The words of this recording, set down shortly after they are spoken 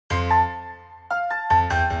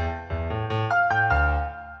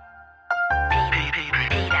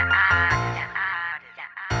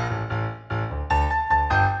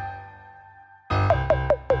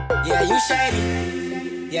Yeah, you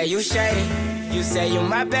shady. Yeah, you shady. You say you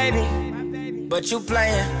my baby, but you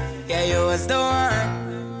playing. Yeah, you was the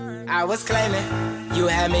one I was claiming. You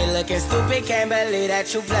had me looking stupid, can't believe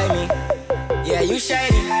that you play me. Yeah, you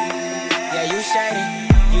shady. Yeah, you shady.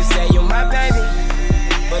 You say you my baby,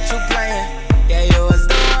 but you playing. Yeah, you was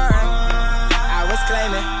the one I was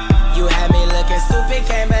claiming. You had me looking stupid,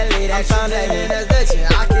 can't believe that you play me.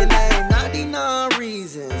 I can name 99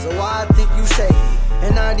 reasons why I think you shady,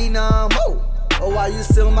 and 99 more why you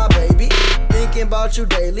still my baby. Thinking about you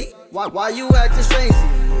daily, why you acting strangely?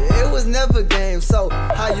 It was never game, so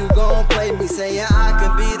how you gon' play me? Saying I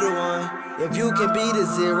can be the one, if you can be the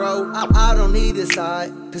zero. I don't need a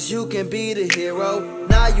side, cause you can be the hero.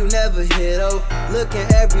 Now you never hit though,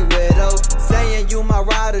 looking everywhere though. Saying you my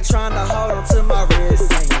rider, trying to hold on to my wrist.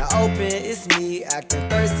 Saying open, it's me, acting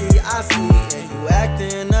thirsty, I see. And you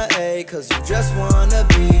acting a A, cause you just wanna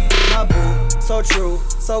be my boo. So true,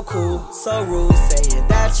 so cool, so rude. Saying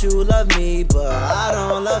that you love me, but I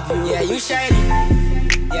don't love you. Yeah, you shady.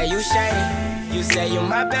 Yeah, you shady. You say you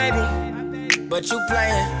my baby, but you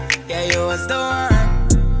playing. Yeah, you was the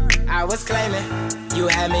one I was claiming. You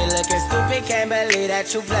had me looking stupid, can't believe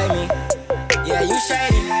that you play me. Yeah, you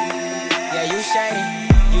shady. Yeah, you shady.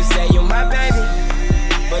 You say you my baby,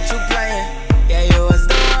 but you playing. Yeah, you was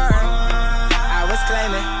the one I was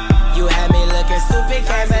claiming. You had me looking stupid,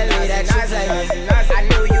 can't believe that you play me. I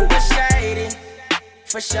knew you were shady,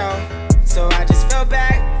 for sure. So I just fell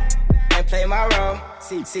back and played my role.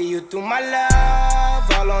 See you through my love,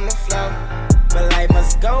 all on the floor. But life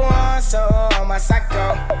must go on, so on my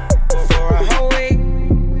cycle. For a whole week,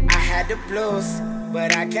 I had the blues,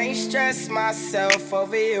 but I can't stress myself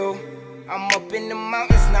over you. I'm up in the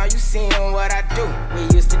mountains, now you seeing what I do.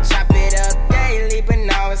 We used to chop it up daily, but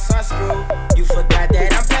now it's on screw. You forgot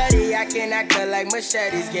that I'm petty, I can act up like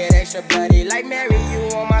machetes. Get extra bloody like Mary,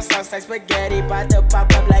 you on my sauce like spaghetti. About to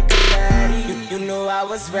pop up like confetti. You knew I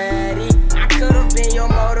was ready. I could've been your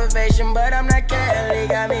motivation, but I'm not Kelly.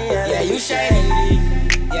 Got me yeah, you shady.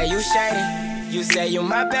 Yeah, you shady. You say you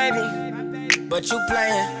my baby, but you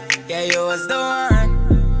playing. Yeah, you was the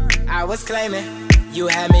one I was claiming. You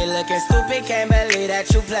had me looking stupid, can't believe that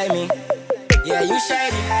you play me. Yeah, you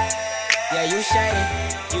shady. Yeah, you shady.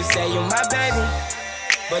 You say you my baby,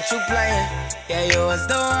 but you playing. Yeah, you was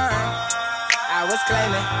the one I was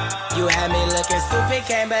claiming. You had me looking stupid,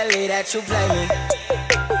 can't believe that you play me.